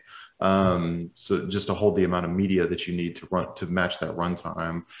anyway. So just to hold the amount of media that you need to match that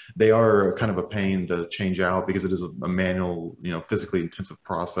runtime. They are kind of a pain to change out because it is a manual, physically intensive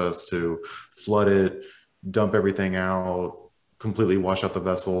process to flood it, dump everything out, completely wash out the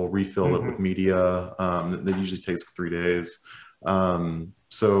vessel, refill it with media. That usually takes 3 days.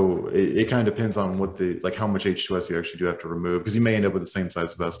 So it kind of depends on how much H2S you actually do have to remove, because you may end up with the same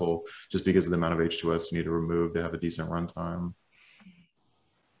size vessel just because of the amount of H2S you need to remove to have a decent runtime.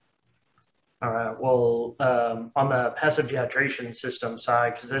 All right. Well, on the passive dehydration system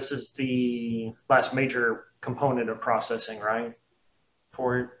side, because this is the last major component of processing, right?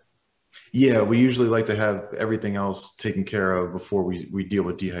 For it. Yeah, we usually like to have everything else taken care of before we deal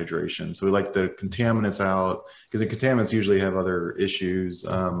with dehydration. So we like the contaminants out because the contaminants usually have other issues.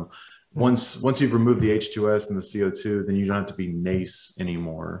 Once you've removed the H2S and the CO2, then you don't have to be NACE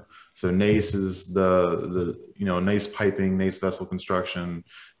anymore. So NACE is the NACE piping, NACE vessel construction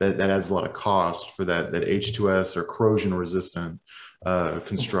that adds a lot of cost for that H2S or corrosion resistant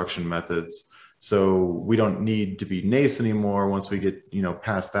construction methods. So we don't need to be NACE anymore once we get,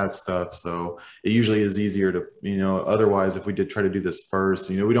 past that stuff. So it usually is easier to, otherwise if we did try to do this first,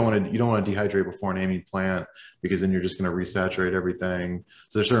 you don't want to dehydrate before an amine plant because then you're just going to resaturate everything.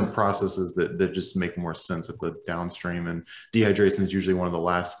 So there's certain processes that just make more sense at the downstream, and dehydration is usually one of the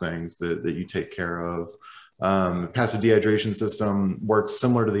last things that you take care of. Passive dehydration system works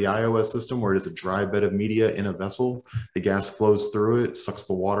similar to the iOS system, where it is a dry bed of media in a vessel. The gas flows through it, sucks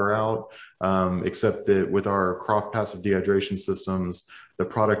the water out, except that with our Croft passive dehydration systems, the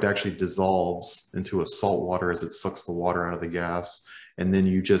product actually dissolves into a salt water as it sucks the water out of the gas. And then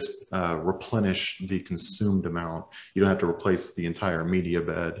you just replenish the consumed amount. You don't have to replace the entire media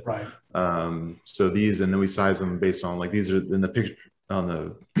bed. Right. So these, and then we size them based on, like, these are in the picture.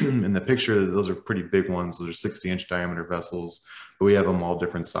 In the picture, those are pretty big ones. Those are 60-inch diameter vessels, but we have them all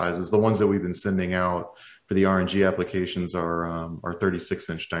different sizes. The ones that we've been sending out for the RNG applications are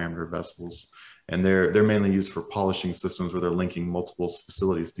 36-inch diameter vessels, and they're mainly used for polishing systems where they're linking multiple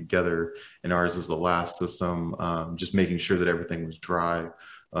facilities together. And ours is the last system, just making sure that everything was dry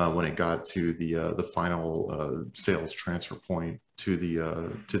when it got to the final sales transfer point to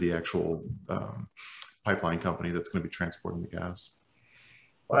the actual pipeline company that's going to be transporting the gas.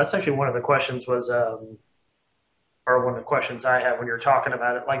 Well, that's actually one of the questions or one of the questions I have when you're talking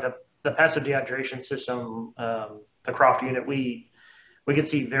about it, like the passive dehydration system, the Croft unit, we can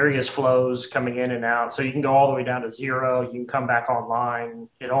see various flows coming in and out. So you can go all the way down to 0. You can come back online.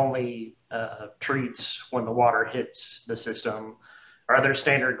 It only treats when the water hits the system. Or other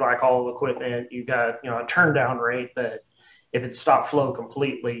standard glycol equipment, you got a turn down rate that if it stopped flow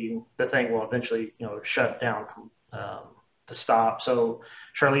completely, the thing will eventually shut down to stop. So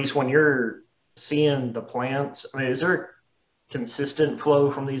Charlize, when you're seeing the plants, I mean, is there consistent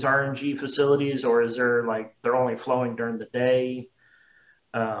flow from these RNG facilities, or is there they're only flowing during the day,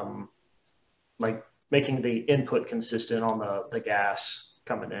 like making the input consistent on the gas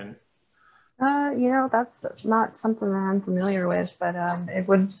coming in? That's not something that I'm familiar with, but it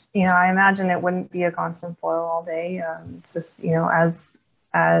would, I imagine it wouldn't be a constant flow all day. It's just,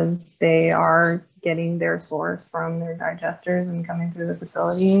 as they are getting their source from their digesters and coming through the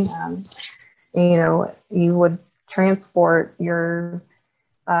facility, you would transport your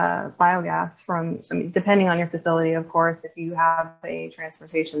biogas from, depending on your facility, of course. If you have a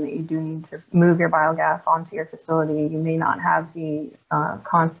transportation that you do need to move your biogas onto your facility, you may not have the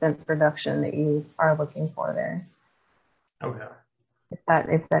constant production that you are looking for there. Okay. If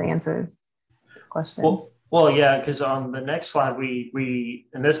that answers the question. Well, yeah, because on the next slide, we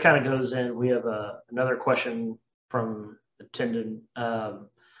and this kind of goes in, we have another question from attendant,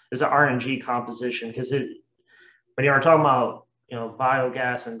 is the RNG composition, because when you are talking about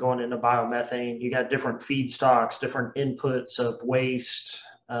biogas and going into biomethane, you got different feedstocks, different inputs of waste,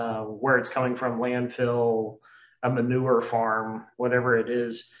 where it's coming from, landfill, a manure farm, whatever it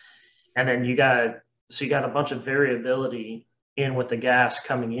is, and then you got a bunch of variability in with the gas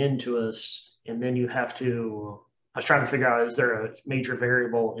coming into us. And then you have to, I was trying to figure out, is there a major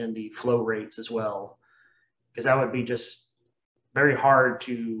variable in the flow rates as well? Because that would be just very hard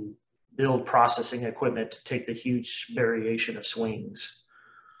to build processing equipment to take the huge variation of swings?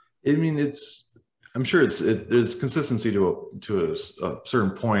 I mean, I'm sure there's consistency to a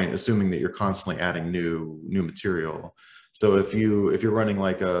certain point, assuming that you're constantly adding new material. So if you're running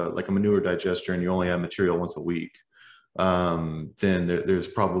like a manure digester and you only add material once a week, then there's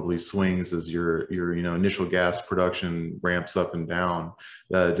probably swings as your initial gas production ramps up and down,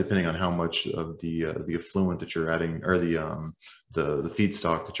 depending on how much of the effluent that you're adding, or the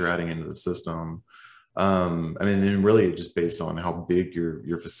feedstock that you're adding into the system. I mean, then really just based on how big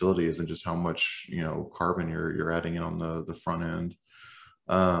your facility is and just how much carbon you're adding in on the front end,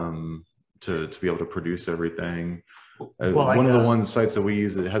 to be able to produce everything. One of the sites that we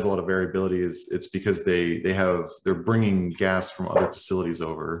use that has a lot of variability is it's because they're bringing gas from other facilities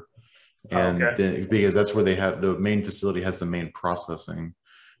over, and then, because that's where the main facility has the main processing,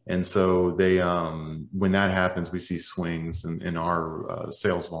 and so they when that happens, we see swings in our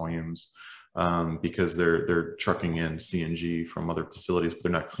sales volumes, because they're trucking in CNG from other facilities, but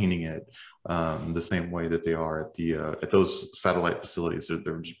they're not cleaning it the same way that they are at those satellite facilities.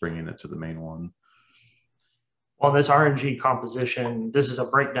 They're just bringing it to the main one. Well, this RNG composition, this is a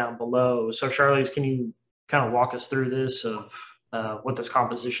breakdown below. So Charlize, can you kind of walk us through this of what this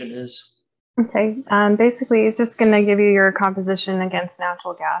composition is? Okay, basically it's just going to give you your composition against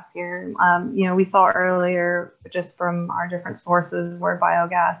natural gas here. We saw earlier just from our different sources where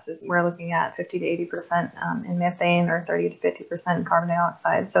biogas, we're looking at 50 to 80% in methane, or 30 to 50% in carbon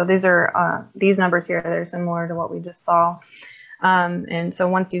dioxide. So these numbers here, they're similar to what we just saw. And so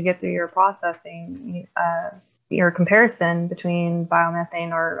once you get through your processing, your comparison between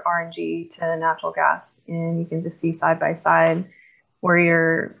biomethane or RNG to natural gas, and you can just see side by side where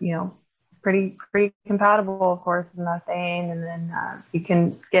you're, pretty compatible, of course, with methane, and then you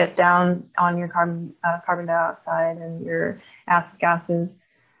can get down on your carbon dioxide and your acid gases.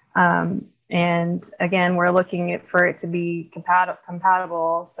 And again, we're looking for it to be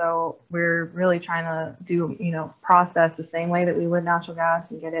compatible. So we're really trying to do, process the same way that we would natural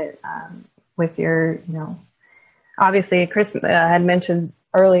gas and get it with your, obviously Chris had mentioned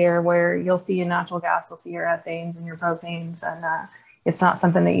earlier where you'll see in natural gas, you'll see your ethanes and your propanes, and it's not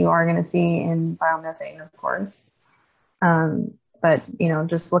something that you are going to see in biomethane, of course. But,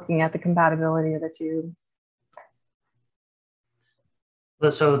 just looking at the compatibility of the two.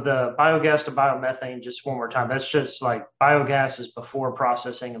 So the biogas to biomethane, just one more time, that's just like biogas is before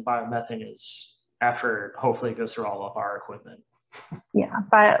processing and biomethane is after, hopefully it goes through all of our equipment. Yeah,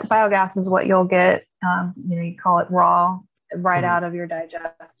 biogas is what you'll get, you call it raw, right out of your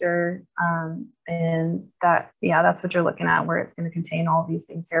digester. And that's what you're looking at, where it's going to contain all these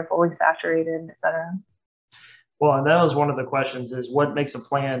things here, fully saturated, et cetera. Well, and that was one of the questions, is what makes a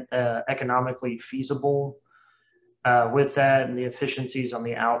plant economically feasible with that, and the efficiencies on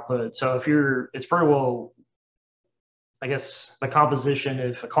the output. So it's pretty well, I guess, the composition,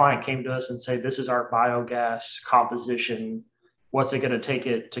 if a client came to us and say, this is our biogas composition, what's it going to take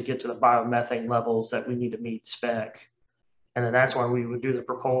it to get to the biomethane levels that we need to meet spec? And then that's when we would do the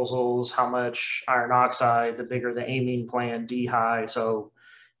proposals, how much iron oxide, the bigger the amine plan, D-high. So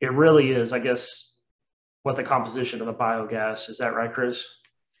it really is, I guess, what the composition of the biogas. Is that right, Chris?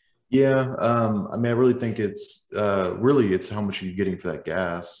 Yeah, I mean, I really think it's how much are you getting for that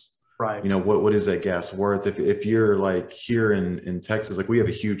gas? Right. What is that gas worth? If you're like here in Texas, like we have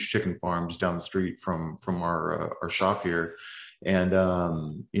a huge chicken farm just down the street from our shop here. And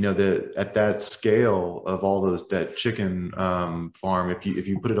at that scale of all that chicken farm, if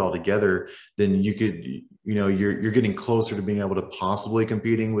you put it all together, then you could, you're getting closer to being able to possibly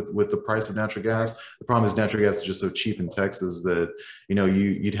competing with the price of natural gas. The problem is natural gas is just so cheap in Texas that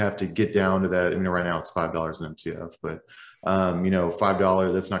you'd have to get down to that. Right now it's $5 an MCF, but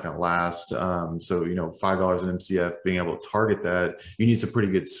 $5, that's not going to last. So $5 an MCF, being able to target that, you need some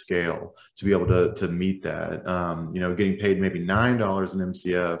pretty good scale to be able to meet that. Getting paid maybe $9 an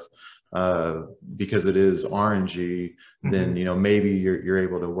MCF because it is RNG, then maybe you're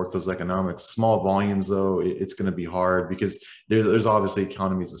able to work those economics. Small volumes though, it's going to be hard because there's obviously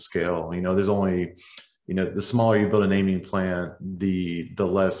economies of scale. There's only the smaller you build an amine plant, the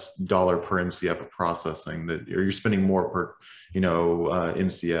less dollar per MCF of processing or you're spending more per,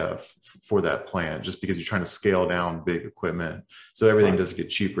 MCF for that plant, just because you're trying to scale down big equipment. So everything does get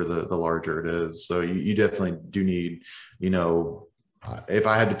cheaper the larger it is. So you definitely do need, if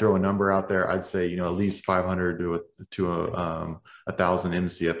I had to throw a number out there, I'd say, at least 500 to 1,000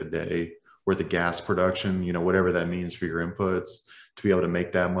 MCF a day worth of gas production, whatever that means for your inputs, to be able to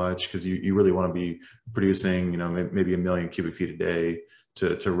make that much, because you really want to be producing, maybe 1 million cubic feet a day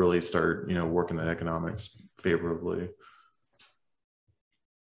to really start, working that economics favorably.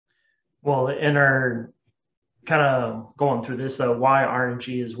 Well, in our kind of going through this though, why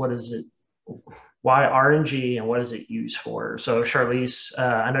RNG is what is it? Why RNG and what is it used for? So, Charlize,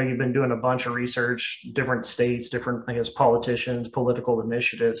 I know you've been doing a bunch of research, different states, different, I guess, politicians, political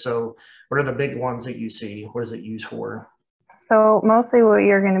initiatives. So, what are the big ones that you see? What is it used for? So mostly what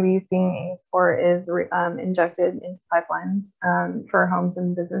you're going to be seeing use for is injected into pipelines for homes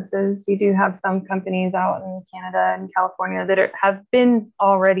and businesses. We do have some companies out in Canada and California that have been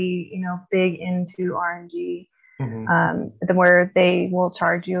already, big into RNG, where they will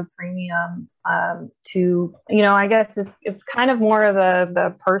charge you a premium to, I guess it's kind of more of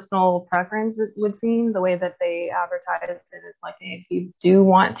the personal preference, it would seem, the way that they advertise it. It's like, if you do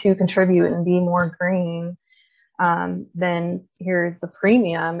want to contribute and be more green, then here's a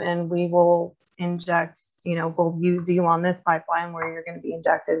premium, and we will inject, we'll use you on this pipeline where you're going to be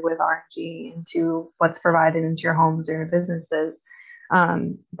injected with RNG into what's provided into your homes or your businesses.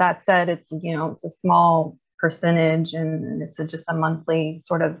 That said, it's, it's a small percentage, and it's just a monthly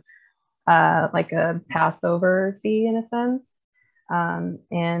sort of like a Passover fee in a sense.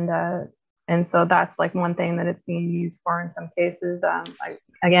 And so that's like one thing that it's being used for in some cases.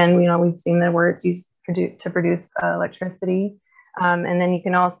 Again, we've seen that where it's used to produce electricity. And then you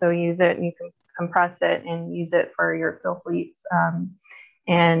can also use it, and you can compress it and use it for your fill fleets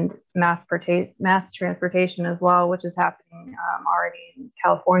and mass transportation as well, which is happening already in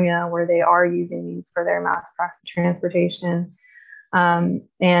California, where they are using these for their mass transportation. And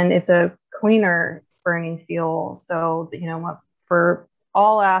it's a cleaner burning fuel. So, for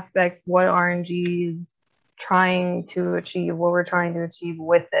all aspects, what RNG is trying to achieve, what we're trying to achieve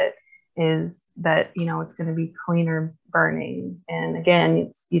with it is that, it's going to be cleaner burning. And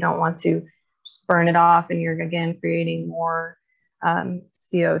again, you don't want to just burn it off, and you're again creating more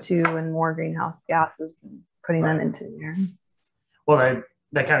CO2 and more greenhouse gases and putting them into the air. Well,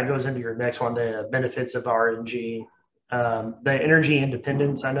 that kind of goes into your next one, the benefits of RNG. The energy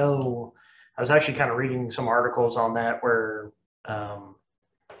independence. I know I was actually kind of reading some articles on that where,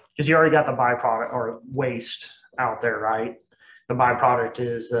 because you already got the byproduct or waste out there, right? The byproduct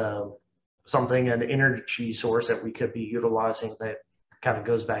is an energy source that we could be utilizing that kind of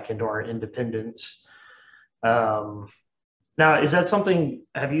goes back into our independence. Now, is that something,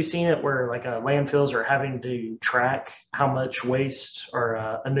 have you seen it where like landfills are having to track how much waste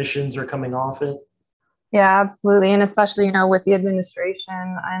or emissions are coming off it? Yeah, absolutely. And especially, with the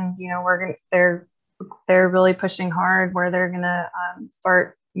administration, and, they're really pushing hard where they're going to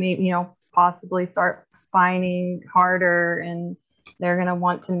start, maybe, possibly start fining harder, and they're going to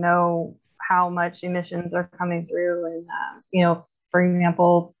want to know how much emissions are coming through. And, for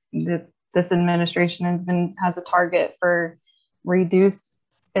example, this administration has a target for reduced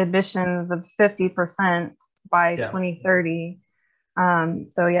emissions of 50% by 2030.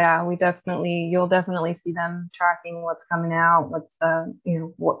 So yeah, you'll definitely see them tracking what's coming out, what's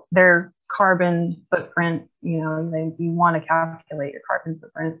what their carbon footprint. You want to calculate your carbon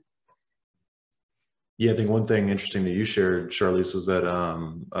footprint. Yeah, I think one thing interesting that you shared, Charlize, was that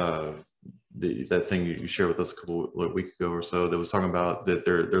that thing you shared with us a week ago or so that was talking about that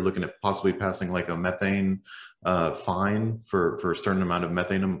they're looking at possibly passing like a methane fine for a certain amount of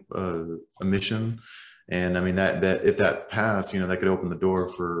methane emission. And I mean that if that passed, that could open the door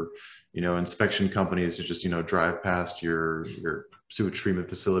for, inspection companies to just, drive past your sewage treatment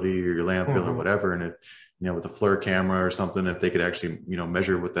facility or your landfill or whatever. And if, with a FLIR camera or something, if they could actually,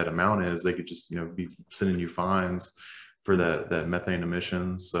 measure what that amount is, they could just, be sending you fines for that methane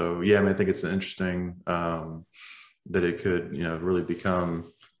emission. So yeah, I mean, I think it's interesting that it could, really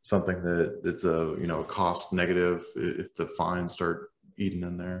become something that's a cost negative if the fines start eating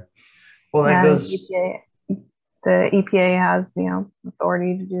in there. Well, that goes. The EPA has,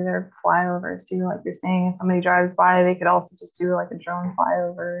 authority to do their flyovers too. Like you're saying, if somebody drives by, they could also just do like a drone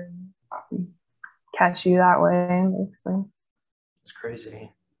flyover and catch you that way, basically. It's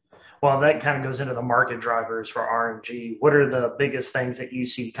crazy. Well, that kind of goes into the market drivers for RNG. What are the biggest things that you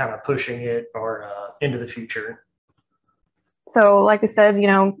see kind of pushing it or into the future? So, like I said,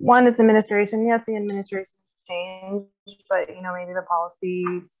 one, it's administration. Yes, the administration's changed, but maybe the policy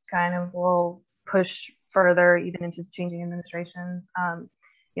kind of will push further even into changing administrations.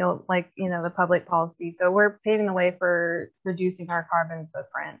 The public policy. So we're paving the way for reducing our carbon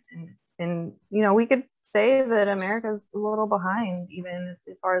footprint, and we could say that America's a little behind, even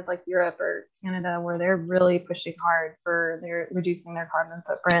as far as like Europe or Canada, where they're really pushing hard for reducing their carbon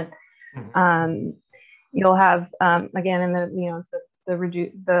footprint. You'll have again in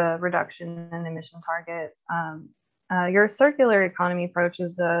the reduction in emission targets. Your circular economy approach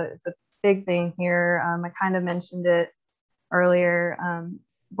is a big thing here. I kind of mentioned it earlier,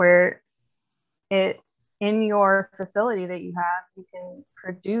 where in your facility that you have, you can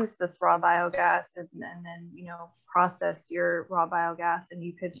produce this raw biogas and then, you know, process your raw biogas, and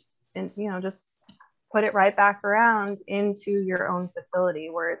you could, you know, just put it right back around into your own facility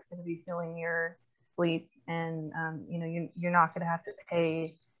where it's going to be filling your fleets. And, you know, you're not going to have to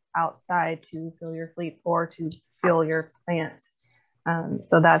pay outside to fill your fleets or to fuel your plant.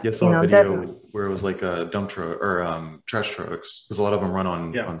 So that's, yes, you know, a video definitely where it was like a dump truck or trash trucks, because a lot of them run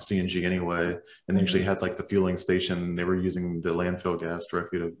on CNG anyway, and they usually had like the fueling station. They were using the landfill gas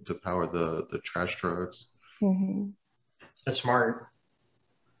directly to power the trash trucks. That's smart.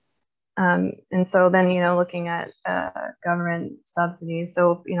 And so then, you know, looking at government subsidies.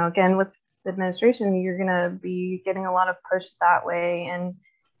 So, you know, again, with the administration, you're going to be getting a lot of push that way. And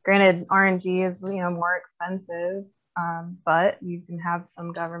granted, RNG is, you know, more expensive. But you can have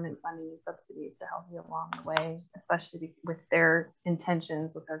some government funding and subsidies to help you along the way, especially with their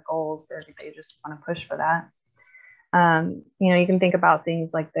intentions, with their goals. They just want to push for that. You know, you can think about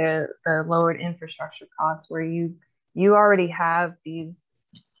things like the lowered infrastructure costs, where you already have these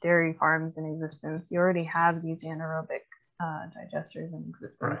dairy farms in existence. You already have these anaerobic digesters in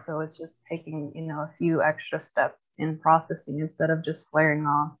existence. Right. So it's just taking, you know, a few extra steps in processing instead of just flaring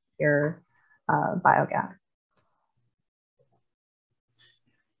off your biogas.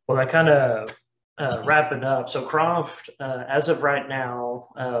 Well, that kind of wrap it up. So Croft, as of right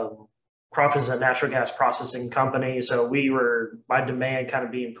now, Croft is a natural gas processing company. So we were, by demand, kind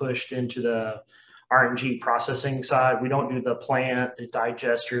of being pushed into the RNG processing side. We don't do the plant, the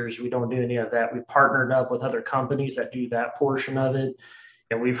digesters. We don't do any of that. We've partnered up with other companies that do that portion of it.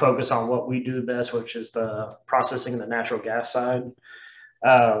 And we focus on what we do best, which is the processing and the natural gas side.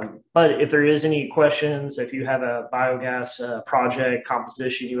 But if there is any questions, if you have a biogas project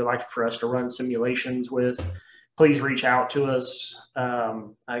composition you would like for us to run simulations with, please reach out to us.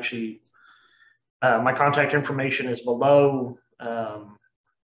 Actually, my contact information is below.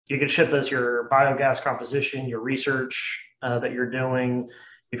 You can ship us your biogas composition, your research that you're doing.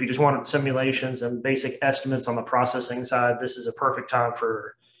 If you just want simulations and basic estimates on the processing side, this is a perfect time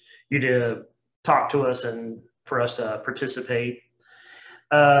for you to talk to us and for us to participate.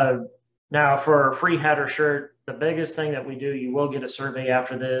 Now for a free hat or shirt, the biggest thing that we do, you will get a survey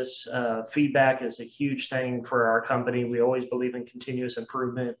after this. Feedback is a huge thing for our company. We always believe in continuous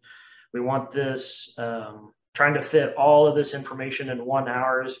improvement. We want this, trying to fit all of this information in 1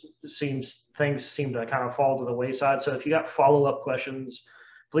 hour things seem to kind of fall to the wayside. So if you got follow-up questions,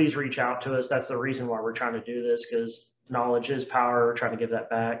 please reach out to us. That's the reason why we're trying to do this, because knowledge is power. We're trying to give that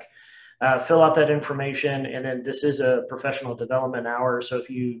back. Fill out that information, and then this is a professional development hour. So if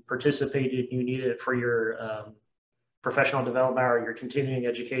you participated, you need it for your professional development hour, your continuing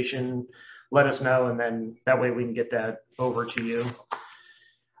education, let us know, and then that way we can get that over to you.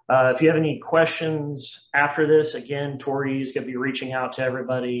 If you have any questions after this, again, Tori's going to be reaching out to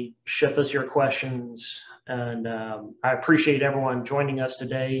everybody. Ship us your questions, and I appreciate everyone joining us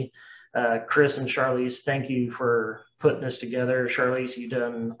today. Chris and Charlize, thank you for putting this together. Charlize, you've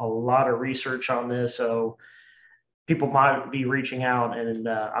done a lot of research on this, so people might be reaching out, and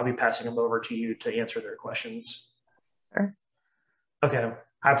I'll be passing them over to you to answer their questions. Sure. Okay,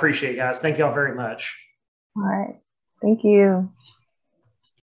 I appreciate it, guys. Thank y'all very much. All right. Thank you.